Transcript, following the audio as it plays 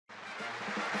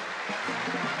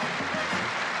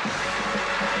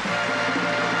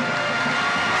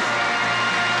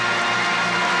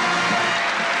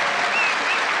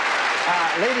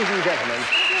Ladies and gentlemen.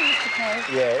 Hey, Mr.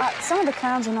 K. Yes? Some of the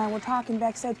clowns and I were talking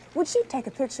backstage. Would you take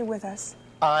a picture with us?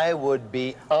 I would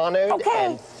be honored Okay.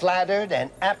 and flattered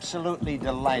and absolutely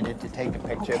delighted to take a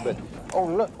picture, Okay.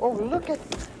 but look at,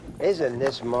 isn't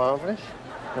this marvelous?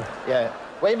 Yeah,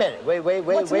 wait a minute, wait,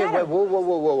 What's the matter?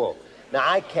 whoa. Now,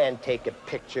 I can't take a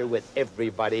picture with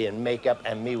everybody in makeup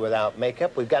and me without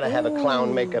makeup. We've got to have a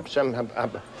clown makeup somehow.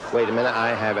 Wait a minute,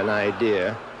 I have an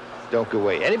idea. Don't go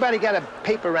away. Anybody got a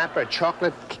paper wrapper, a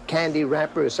chocolate candy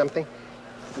wrapper or something?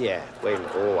 Yeah, wait a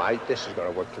minute. Oh, this is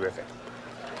going to work terrific.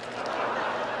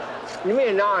 Give me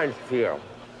an orange peel.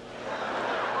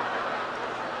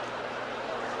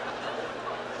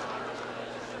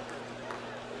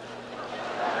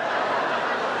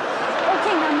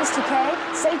 Okay, now, Mr. K,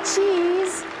 say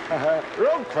cheese.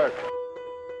 Real quick.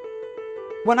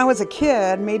 When I was a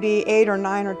kid, maybe 8 or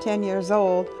 9 or 10 years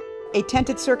old, a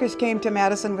tented circus came to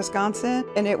Madison, Wisconsin,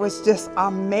 and it was just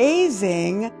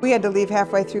amazing. We had to leave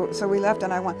halfway through, so we left,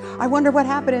 and I wonder what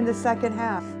happened in the second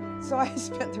half. So I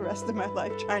spent the rest of my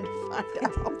life trying to find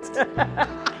out.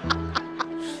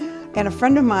 And a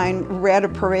friend of mine read a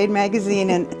Parade magazine,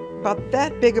 and about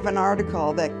that big of an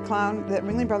article that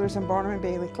Ringling Brothers and Barnum and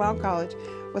Bailey Clown College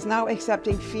was now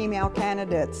accepting female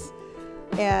candidates.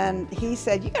 And he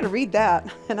said, you got to read that.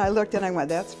 And I looked and I went,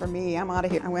 that's for me, I'm out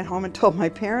of here. I went home and told my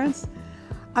parents,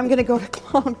 I'm going to go to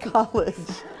clown college.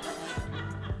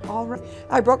 All right.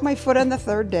 I broke my foot on the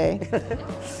 3rd day.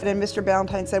 And Mr.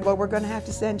 Ballantyne said, well, we're going to have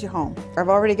to send you home. I've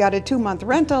already got a 2-month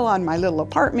rental on my little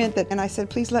apartment. And I said,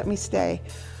 please let me stay.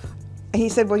 He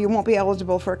said, well, you won't be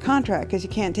eligible for a contract because you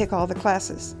can't take all the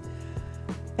classes.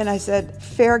 And I said,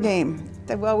 fair game. I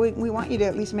said, well, we want you to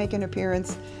at least make an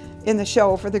appearance in the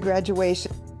show for the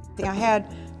graduation. I had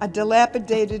a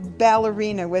dilapidated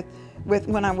ballerina with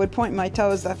when I would point my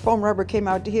toes, the foam rubber came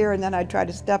out to here, and then I'd try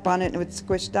to step on it and it would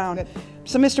squish down.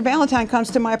 So Mr. Ballantyne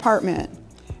comes to my apartment.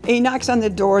 He knocks on the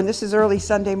door, and this is early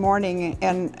Sunday morning,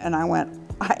 and I went,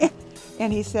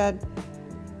 and he said,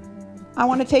 I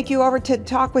want to take you over to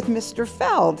talk with Mr.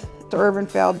 Feld, to Irvin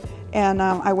Feld. And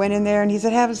I went in there, and he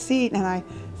said, have a seat. And I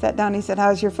sat down, and he said,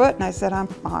 how's your foot? And I said,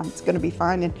 it's going to be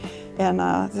fine. And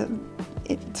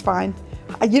it's fine.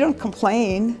 You don't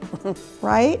complain,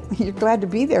 right? You're glad to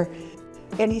be there.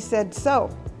 And he said, so,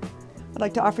 I'd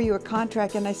like to offer you a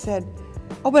contract. And I said,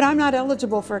 oh, but I'm not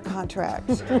eligible for a contract.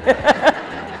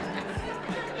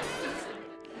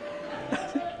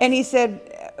 And he said,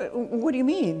 what do you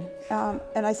mean?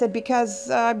 And I said,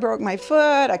 because I broke my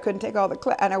foot, I couldn't take all the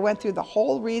class, and I went through the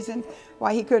whole reason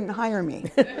why he couldn't hire me.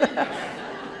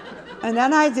 And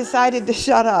then I decided to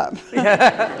shut up.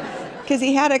 Because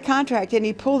he had a contract, and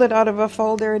he pulled it out of a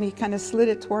folder, and he kind of slid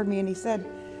it toward me, and he said,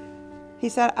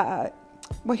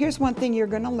 well, here's one thing you're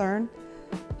going to learn.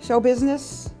 Show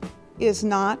business is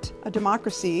not a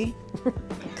democracy.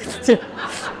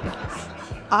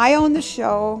 I own the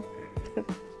show,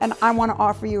 and I want to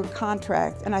offer you a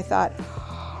contract. And I thought,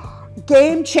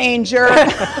 game changer.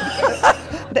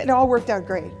 It all worked out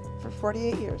great for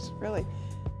 48 years, really.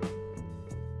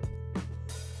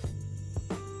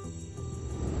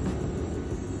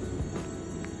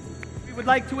 We would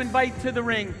like to invite to the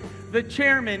ring the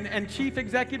Chairman and Chief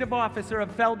Executive Officer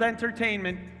of Feld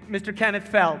Entertainment, Mr. Kenneth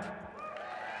Feld.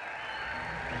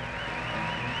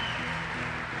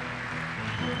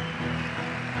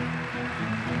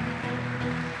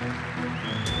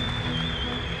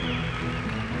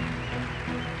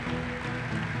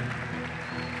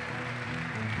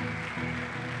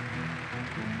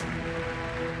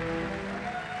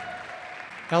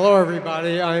 Hello,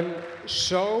 everybody. I'm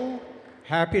so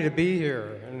happy to be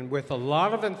here, and with a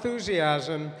lot of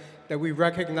enthusiasm that we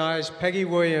recognize Peggy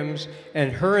Williams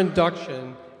and her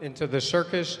induction into the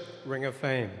Circus Ring of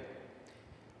Fame.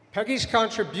 Peggy's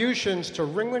contributions to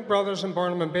Ringling Brothers and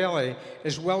Barnum and Bailey,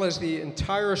 as well as the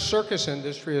entire circus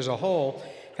industry as a whole,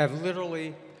 have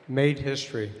literally made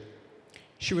history.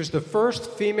 She was the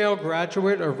first female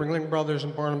graduate of Ringling Brothers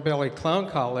and Barnum and Bailey Clown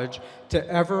College to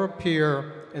ever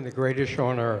appear in The Greatest Show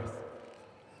on Earth.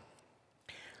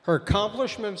 Her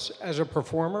accomplishments as a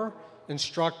performer,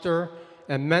 instructor,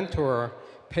 and mentor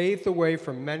paved the way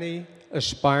for many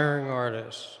aspiring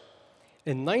artists.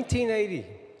 In 1980,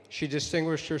 she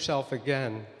distinguished herself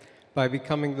again by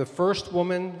becoming the first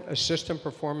woman assistant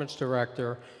performance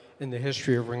director in the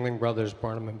history of Ringling Brothers,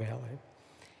 Barnum and Bailey.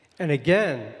 And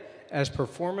again, as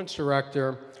performance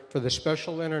director for the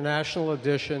special international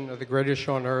edition of The Greatest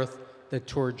Show on Earth that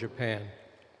toured Japan.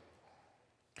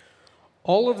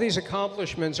 All of these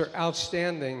accomplishments are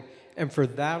outstanding, and for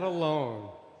that alone,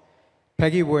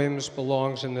 Peggy Williams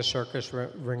belongs in the Circus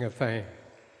Ring of Fame.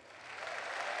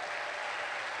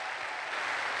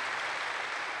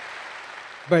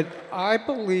 But I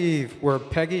believe where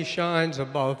Peggy shines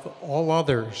above all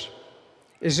others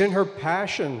is in her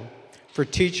passion for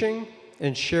teaching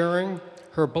and sharing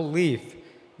her belief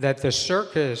that the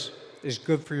circus is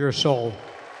good for your soul.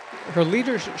 Her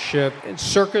leadership in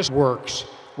Circus Works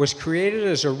was created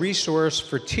as a resource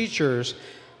for teachers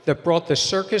that brought the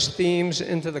circus themes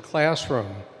into the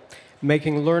classroom,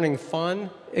 making learning fun,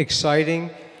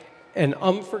 exciting, and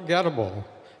unforgettable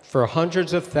for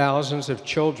hundreds of thousands of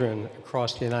children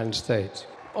across the United States.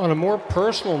 On a more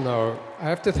personal note, I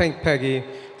have to thank Peggy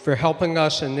for helping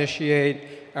us initiate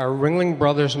our Ringling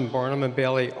Brothers and Barnum and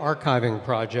Bailey archiving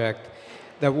project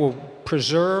that will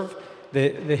preserve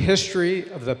the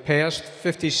history of the past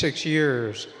 56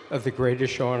 years of the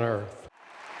greatest show on earth.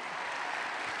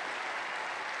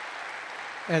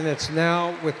 And it's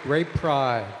now with great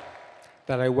pride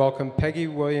that I welcome Peggy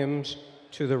Williams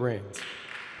to the ring.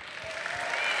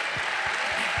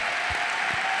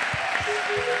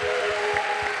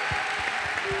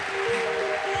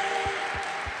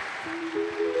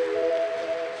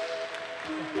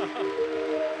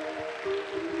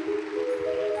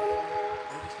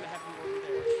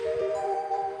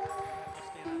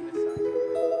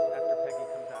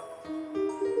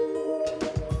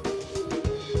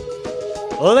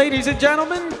 Ladies and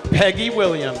gentlemen, Peggy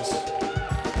Williams.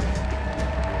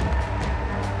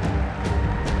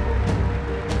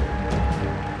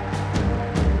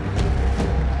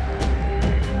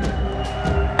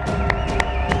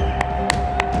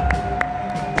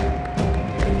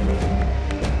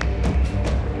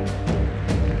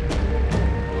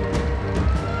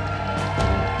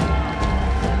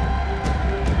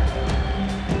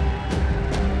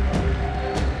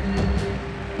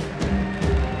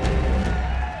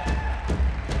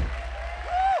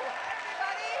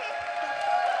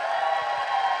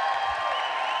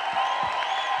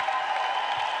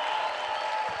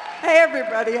 Hey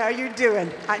everybody, how you doing?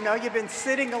 I know you've been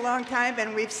sitting a long time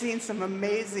and we've seen some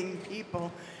amazing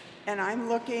people, and I'm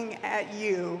looking at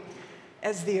you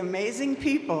as the amazing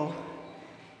people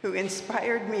who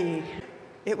inspired me.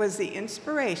 It was the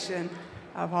inspiration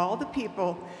of all the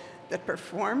people that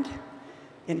performed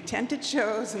in tented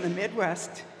shows in the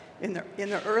Midwest in the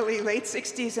late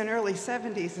 60s and early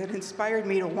 70s that inspired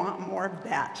me to want more of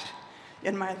that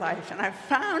in my life. And I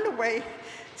found a way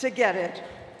to get it.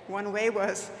 One way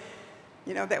was,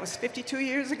 that was 52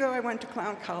 years ago, I went to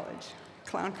Clown College.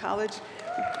 Clown College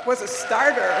was a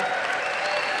starter.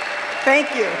 Thank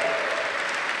you.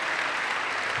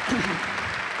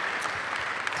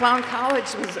 Clown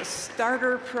College was a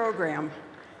starter program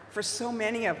for so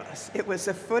many of us. It was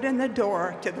a foot in the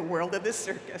door to the world of the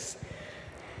circus.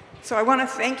 So I want to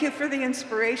thank you for the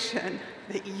inspiration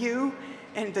that you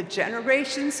and the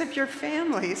generations of your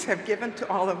families have given to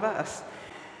all of us.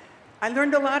 I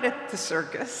learned a lot at the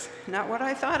circus, not what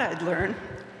I thought I'd learn.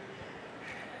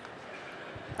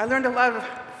 I learned a lot of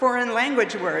foreign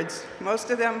language words,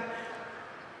 most of them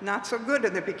not so good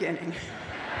in the beginning,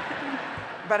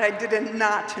 but I did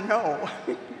not know.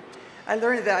 I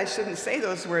learned that I shouldn't say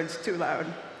those words too loud.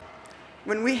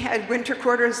 When we had winter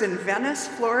quarters in Venice,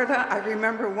 Florida, I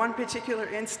remember one particular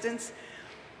instance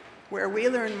where we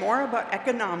learned more about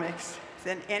economics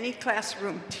than any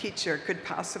classroom teacher could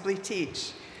possibly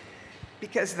teach,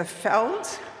 because the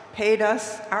Felds paid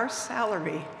us our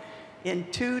salary in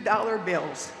 $2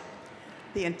 bills.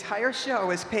 The entire show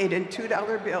was paid in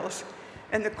 $2 bills.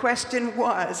 And the question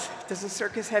was, does the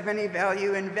circus have any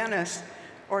value in Venice,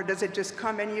 or does it just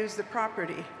come and use the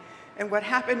property? And what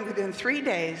happened within 3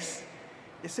 days,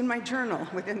 it's in my journal,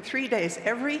 within 3 days,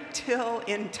 every till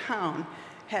in town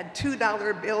had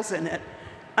 $2 bills in it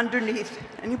underneath.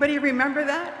 Anybody remember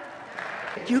that?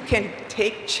 You can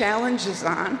take challenges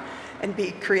on and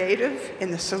be creative in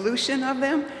the solution of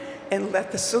them, and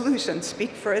let the solution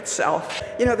speak for itself.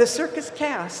 The circus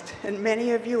cast, and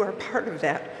many of you are part of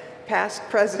that, past,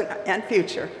 present, and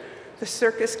future. The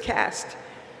circus cast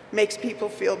makes people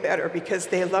feel better because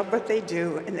they love what they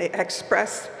do, and they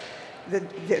express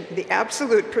the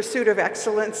absolute pursuit of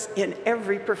excellence in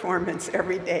every performance,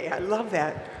 every day. I love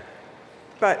that.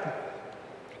 But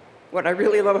what I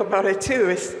really love about it,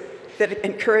 too, is that it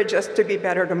encourages us to be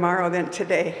better tomorrow than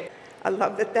today. I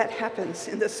love that that happens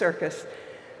in the circus.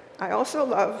 I also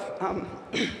love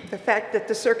the fact that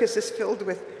the circus is filled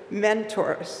with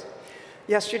mentors.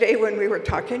 Yesterday, when we were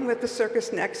talking with the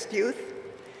Circus Next youth,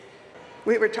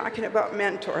 we were talking about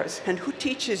mentors and who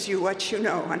teaches you what you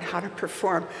know and how to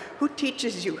perform. Who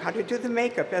teaches you how to do the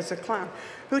makeup as a clown?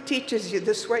 Who teaches you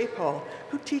the sway pole?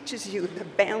 Who teaches you the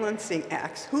balancing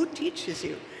acts? Who teaches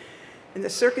you? And the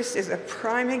circus is a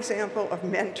prime example of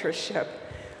mentorship.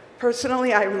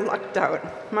 Personally, I lucked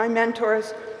out. My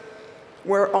mentors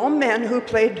were all men who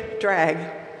played drag.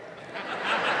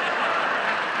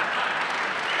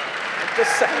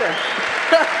 Just saying.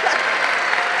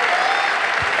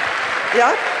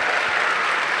 Yeah.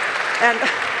 And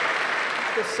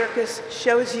the circus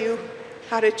shows you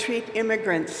how to treat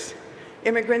immigrants.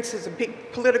 Immigrants is a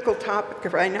big political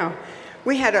topic right now.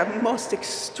 We had a most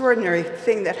extraordinary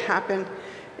thing that happened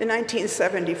in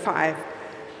 1975.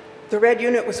 The Red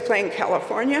Unit was playing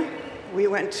California. We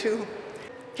went to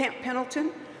Camp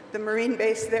Pendleton, the Marine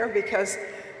base there, because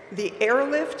the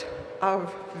airlift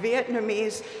of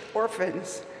Vietnamese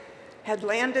orphans had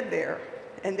landed there,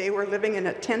 and they were living in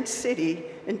a tent city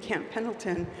in Camp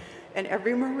Pendleton, and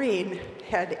every Marine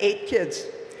had 8 kids,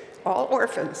 all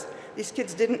orphans. These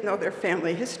kids didn't know their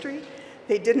family history.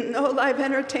 They didn't know live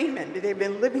entertainment. They'd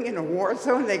been living in a war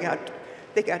zone. They got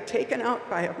taken out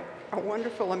by a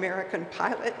wonderful American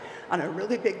pilot on a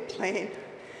really big plane.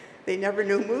 They never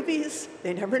knew movies.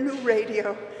 They never knew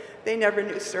radio. They never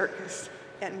knew circus.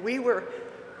 And we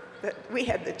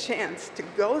had the chance to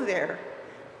go there,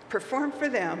 perform for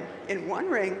them in one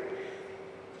ring,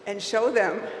 and show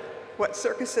them what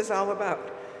circus is all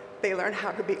about. They learn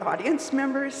how to be audience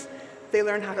members. They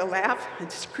learn how to laugh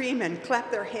and scream and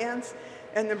clap their hands.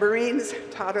 And the Marines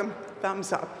taught them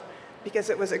thumbs up because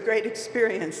it was a great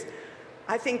experience.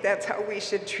 I think that's how we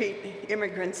should treat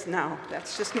immigrants now.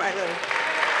 That's just my little...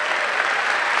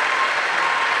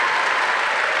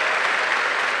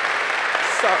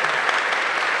 So,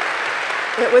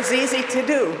 it was easy to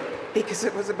do because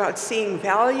it was about seeing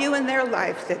value in their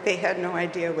life that they had no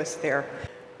idea was there.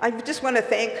 I just want to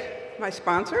thank my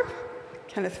sponsor,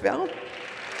 Kenneth Veld.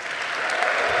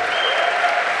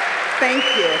 Thank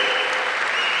you.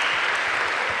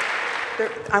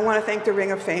 I want to thank the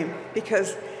Ring of Fame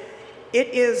because it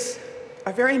is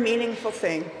a very meaningful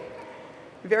thing.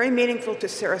 Very meaningful to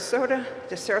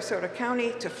Sarasota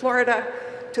County, to Florida,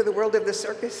 to the world of the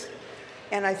circus.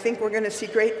 And I think we're going to see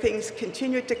great things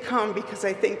continue to come because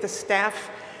I think the staff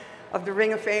of the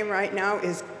Ring of Fame right now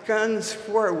is guns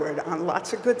forward on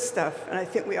lots of good stuff, and I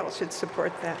think we all should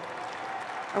support that.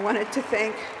 I wanted to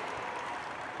thank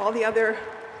all the other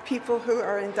people who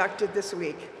are inducted this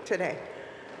week, today,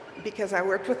 because I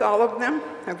worked with all of them.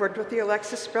 I worked with the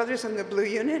Alexis brothers in the Blue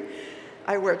Unit.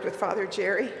 I worked with Father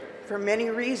Jerry for many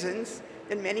reasons,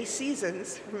 in many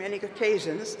seasons, for many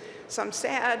occasions, some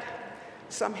sad,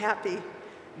 some happy,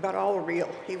 but all real.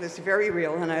 He was very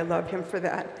real, and I love him for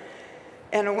that.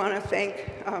 And I want to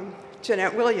thank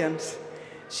Jeanette Williams.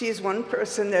 She is one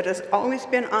person that has always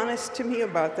been honest to me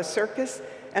about the circus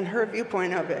and her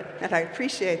viewpoint of it, and I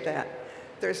appreciate that.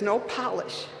 There's no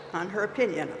polish on her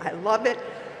opinion. I love it.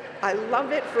 I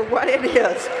love it for what it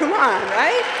is. Come on,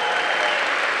 right?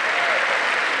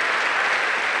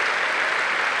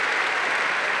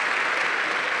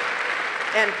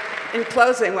 And in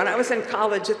closing, when I was in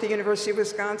college at the University of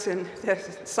Wisconsin, the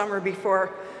summer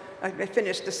before, I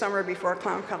finished the summer before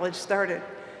Clown College started,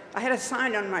 I had a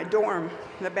sign on my dorm,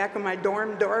 in the back of my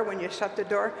dorm door when you shut the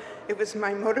door. It was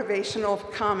my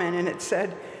motivational comment, and it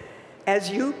said, "As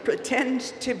you pretend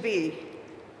to be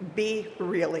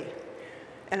really."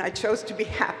 And I chose to be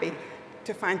happy,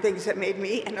 to find things that made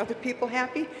me and other people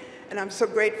happy, and I'm so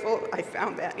grateful I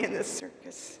found that in this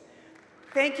circus.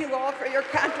 Thank you all for your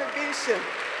contribution.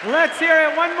 Let's hear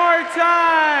it one more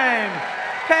time.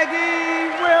 Peggy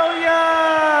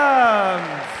Williams.